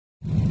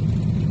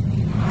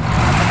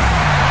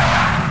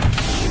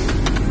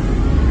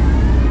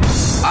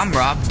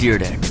Rob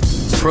Dyrdeck,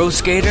 pro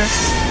skater,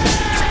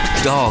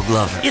 dog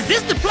lover. Is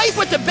this the place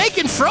with the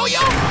bacon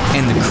froyo?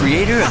 And the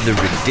creator of the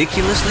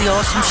ridiculously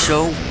awesome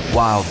show,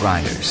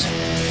 WildGrinders.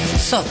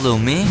 Sup, little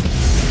me?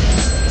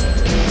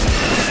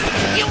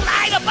 You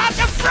lied about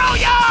the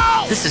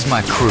froyo! This is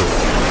my crew,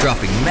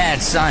 dropping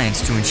mad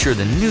science to ensure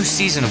the new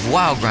season of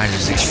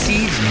WildGrinders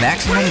exceeds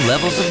maximum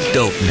levels of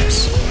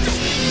dopeness.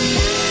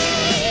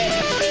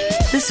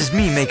 This is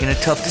me making a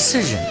tough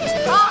decision.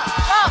 Rob,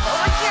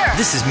 over here.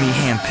 This is me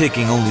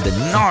handpicking only the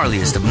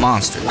gnarliest of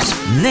monsters.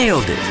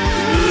 Nailed it.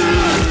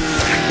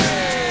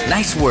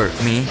 Nice work,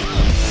 me.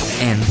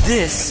 And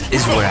this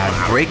is where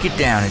I break it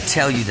down and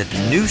tell you that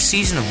the new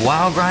season of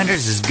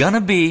WildGrinders is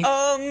gonna be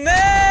amazing!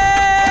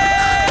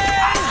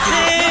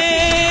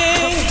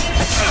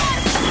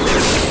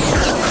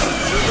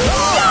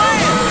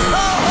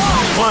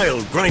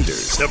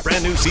 WildGrinders, the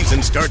brand new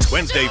season starts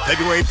Wednesday,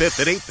 February 5th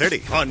at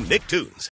 8:30 on Nicktoons.